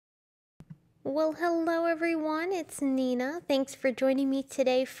Well, hello everyone, it's Nina. Thanks for joining me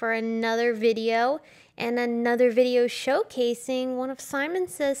today for another video and another video showcasing one of Simon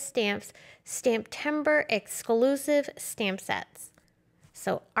Says Stamp's STAMPtember exclusive stamp sets.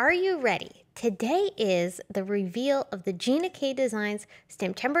 So are you ready? Today is the reveal of the Gina K Designs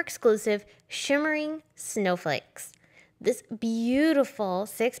STAMPtember exclusive Shimmering Snowflakes. This beautiful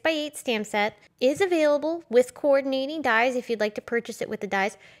 6x8 stamp set is available with coordinating dies. If you'd like to purchase it with the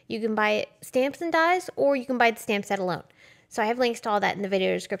dies, you can buy it stamps and dies, or you can buy the stamp set alone. So I have links to all that in the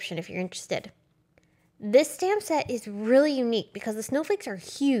video description if you're interested. This stamp set is really unique because the snowflakes are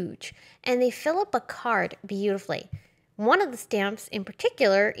huge and they fill up a card beautifully. One of the stamps in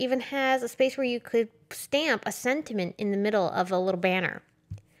particular even has a space where you could stamp a sentiment in the middle of a little banner.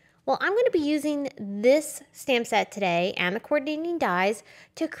 Well, I'm going to be using this stamp set today and the coordinating dies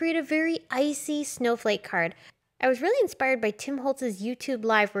to create a very icy snowflake card. I was really inspired by Tim Holtz's YouTube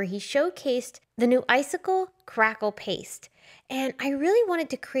live where he showcased the new Icicle Crackle Paste. And I really wanted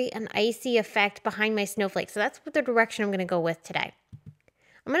to create an icy effect behind my snowflake, so that's what the direction I'm going to go with today.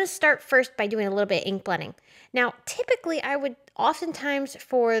 I'm going to start first by doing a little bit of ink blending. Now, typically I would oftentimes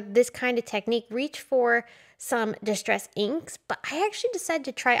for this kind of technique reach for some distress inks, but I actually decided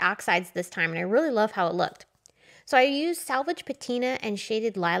to try oxides this time and I really love how it looked. So I used Salvaged Patina and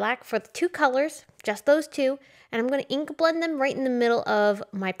Shaded Lilac for the two colors, just those two, and I'm going to ink blend them right in the middle of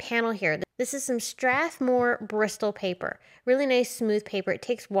my panel here. This is some Strathmore Bristol paper, really nice smooth paper. It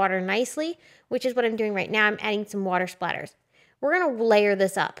takes water nicely, which is what I'm doing right now. I'm adding some water splatters. We're going to layer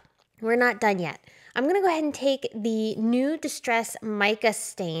this up. We're not done yet. I'm going to go ahead and take the new Distress MICA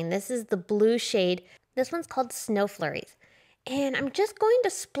stain. This is the blue shade. This one's called Snow Flurries. And I'm just going to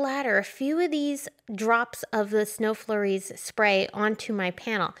splatter a few of these drops of the Snow Flurries spray onto my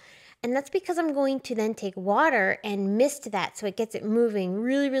panel. And that's because I'm going to then take water and mist that so it gets it moving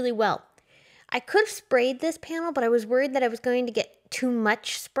really, really well. I could have sprayed this panel, but I was worried that I was going to get too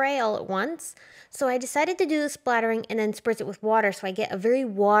much spray all at once. So I decided to do the splattering and then spritz it with water so I get a very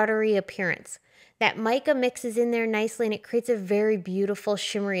watery appearance. That mica mixes in there nicely and it creates a very beautiful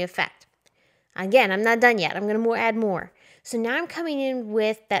shimmery effect. Again, I'm not done yet. I'm going to add more. So now I'm coming in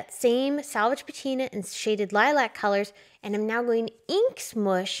with that same Salvaged Patina and Shaded Lilac colors, and I'm now going to ink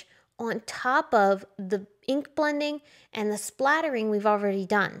smush on top of the ink blending and the splattering we've already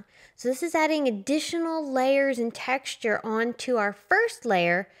done. So this is adding additional layers and texture onto our first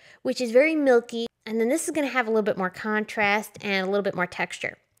layer, which is very milky, and then this is going to have a little bit more contrast and a little bit more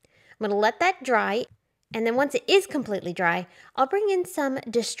texture. I'm going to let that dry, and then once it is completely dry, I'll bring in some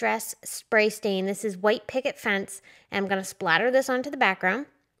Distress spray stain. This is White Picket Fence, and I'm going to splatter this onto the background.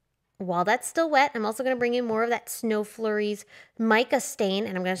 While that's still wet, I'm also going to bring in more of that Snow Flurries mica stain,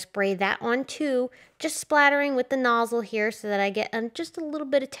 and I'm going to spray that on too, just splattering with the nozzle here so that I get just a little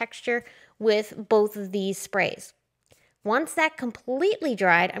bit of texture with both of these sprays. Once that completely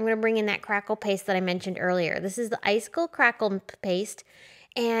dried, I'm going to bring in that crackle paste that I mentioned earlier. This is the Icicle Crackle Paste,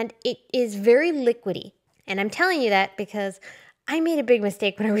 and it is very liquidy. And I'm telling you that because I made a big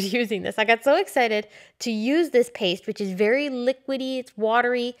mistake when I was using this. I got so excited to use this paste, which is very liquidy, it's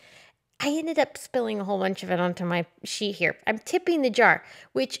watery. I ended up spilling a whole bunch of it onto my sheet here. I'm tipping the jar,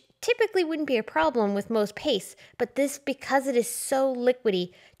 which typically wouldn't be a problem with most pastes, but this, because it is so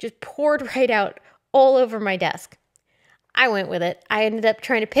liquidy, just poured right out all over my desk. I went with it. I ended up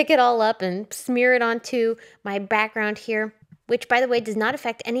trying to pick it all up and smear it onto my background here, which, by the way, does not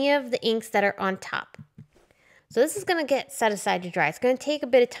affect any of the inks that are on top. So this is going to get set aside to dry. It's going to take a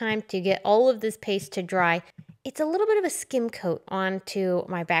bit of time to get all of this paste to dry. It's a little bit of a skim coat onto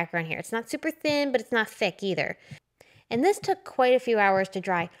my background here. It's not super thin, but it's not thick either. And this took quite a few hours to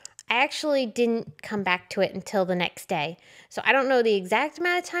dry. I actually didn't come back to it until the next day. So I don't know the exact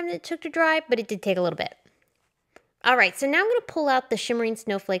amount of time that it took to dry, but it did take a little bit. All right, so now I'm going to pull out the Shimmering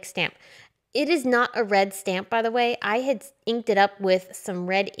Snowflake stamp. It is not a red stamp, by the way. I had inked it up with some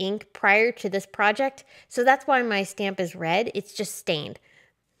red ink prior to this project, so that's why my stamp is red. It's just stained.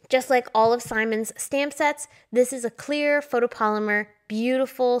 Just like all of Simon's stamp sets, this is a clear photopolymer,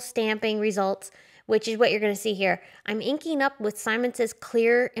 beautiful stamping results, which is what you're going to see here. I'm inking up with Simon Says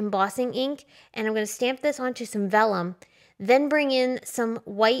clear embossing ink, and I'm going to stamp this onto some vellum, then bring in some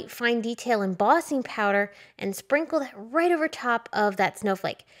white fine detail embossing powder and sprinkle that right over top of that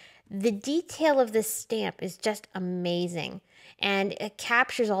snowflake. The detail of this stamp is just amazing, and it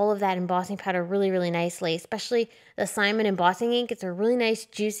captures all of that embossing powder really, really nicely, especially the Simon embossing ink. It's a really nice,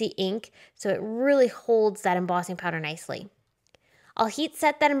 juicy ink, so it really holds that embossing powder nicely. I'll heat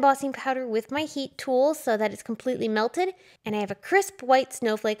set that embossing powder with my heat tool so that it's completely melted, and I have a crisp white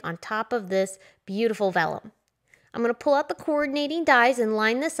snowflake on top of this beautiful vellum. I'm going to pull out the coordinating dies and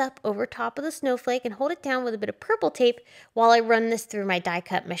line this up over top of the snowflake and hold it down with a bit of purple tape while I run this through my die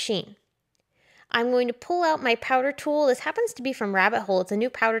cut machine. I'm going to pull out my powder tool. This happens to be from Rabbit Hole. It's a new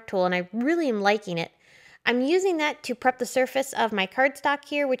powder tool and I really am liking it. I'm using that to prep the surface of my cardstock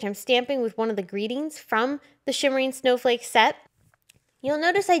here, which I'm stamping with one of the greetings from the Shimmering Snowflake set. You'll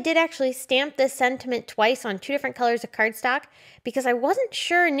notice I did actually stamp this sentiment twice on 2 different colors of cardstock because I wasn't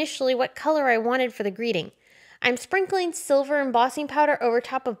sure initially what color I wanted for the greeting. I'm sprinkling silver embossing powder over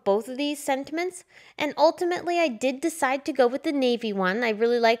top of both of these sentiments, and ultimately I did decide to go with the navy one. I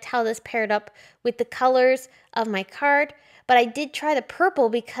really liked how this paired up with the colors of my card, but I did try the purple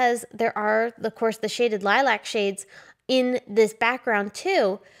because there are, of course, the shaded lilac shades in this background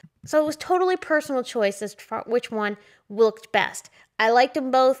too. So it was totally personal choice as to which one looked best. I liked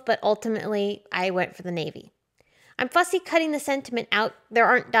them both, but ultimately I went for the navy. I'm fussy cutting the sentiment out. There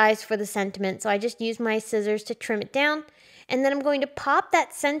aren't dies for the sentiment, so I just use my scissors to trim it down. And then I'm going to pop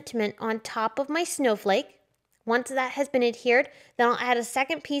that sentiment on top of my snowflake. Once that has been adhered, then I'll add a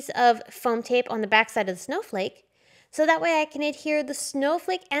second piece of foam tape on the back side of the snowflake. So that way I can adhere the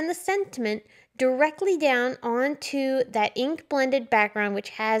snowflake and the sentiment directly down onto that ink blended background, which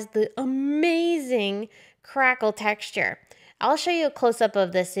has the amazing crackle texture. I'll show you a close-up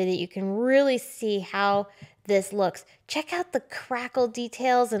of this so that you can really see how this looks. Check out the crackle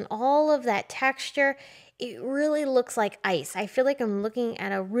details and all of that texture. It really looks like ice. I feel like I'm looking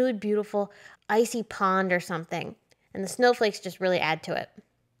at a really beautiful icy pond or something. And the snowflakes just really add to it.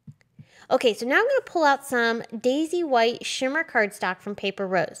 Okay, so now I'm going to pull out some Daisy White shimmer cardstock from Paper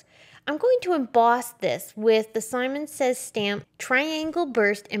Rose. I'm going to emboss this with the Simon Says Stamp Triangle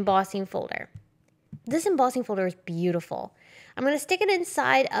Burst embossing folder. This embossing folder is beautiful. I'm going to stick it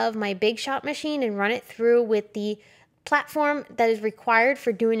inside of my Big Shot machine and run it through with the platform that is required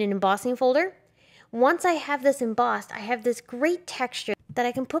for doing an embossing folder. Once I have this embossed, I have this great texture that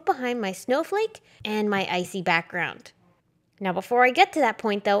I can put behind my snowflake and my icy background. Now before I get to that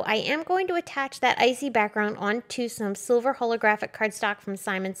point though, I am going to attach that icy background onto some silver holographic cardstock from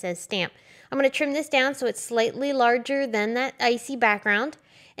Simon Says Stamp. I'm going to trim this down so it's slightly larger than that icy background.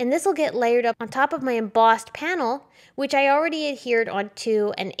 And this will get layered up on top of my embossed panel, which I already adhered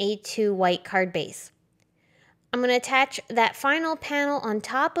onto an A2 white card base. I'm going to attach that final panel on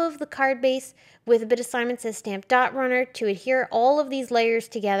top of the card base with a bit of Simon Says Stamp dot runner to adhere all of these layers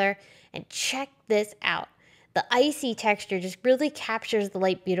together. And check this out. The icy texture just really captures the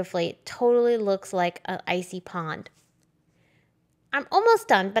light beautifully. It totally looks like an icy pond. I'm almost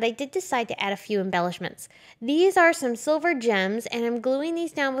done, but I did decide to add a few embellishments. These are some silver gems, and I'm gluing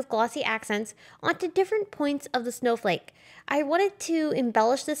these down with glossy accents onto different points of the snowflake. I wanted to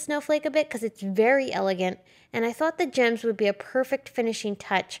embellish this snowflake a bit because it's very elegant, and I thought the gems would be a perfect finishing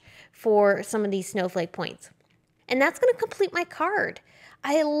touch for some of these snowflake points. And that's going to complete my card.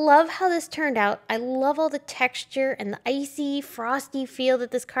 I love how this turned out. I love all the texture and the icy, frosty feel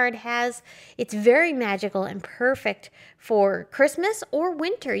that this card has. It's very magical and perfect for Christmas or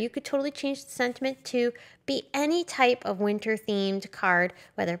winter. You could totally change the sentiment to be any type of winter-themed card,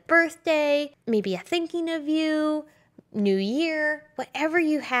 whether birthday, maybe a thinking of you, New Year, whatever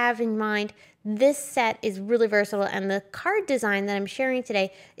you have in mind. This set is really versatile, and the card design that I'm sharing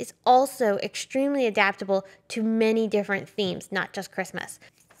today is also extremely adaptable to many different themes, not just Christmas.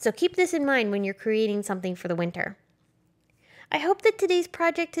 So keep this in mind when you're creating something for the winter. I hope that today's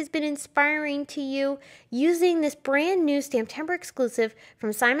project has been inspiring to you using this brand new STAMPtember exclusive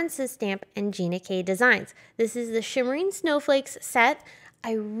from Simon Says Stamp and Gina K Designs. This is the Shimmering Snowflakes set.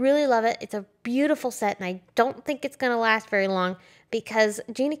 I really love it. It's a beautiful set, and I don't think it's going to last very long because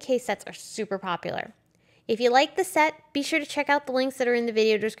Gina K sets are super popular. If you like the set, be sure to check out the links that are in the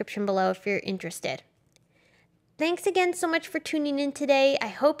video description below if you're interested. Thanks again so much for tuning in today. I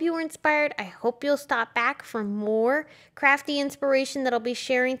hope you were inspired. I hope you'll stop back for more crafty inspiration that I'll be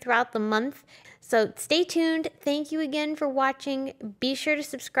sharing throughout the month. So stay tuned. Thank you again for watching. Be sure to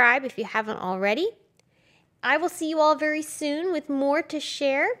subscribe if you haven't already. I will see you all very soon with more to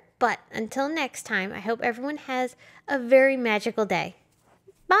share, but until next time, I hope everyone has a very magical day.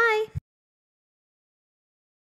 Bye!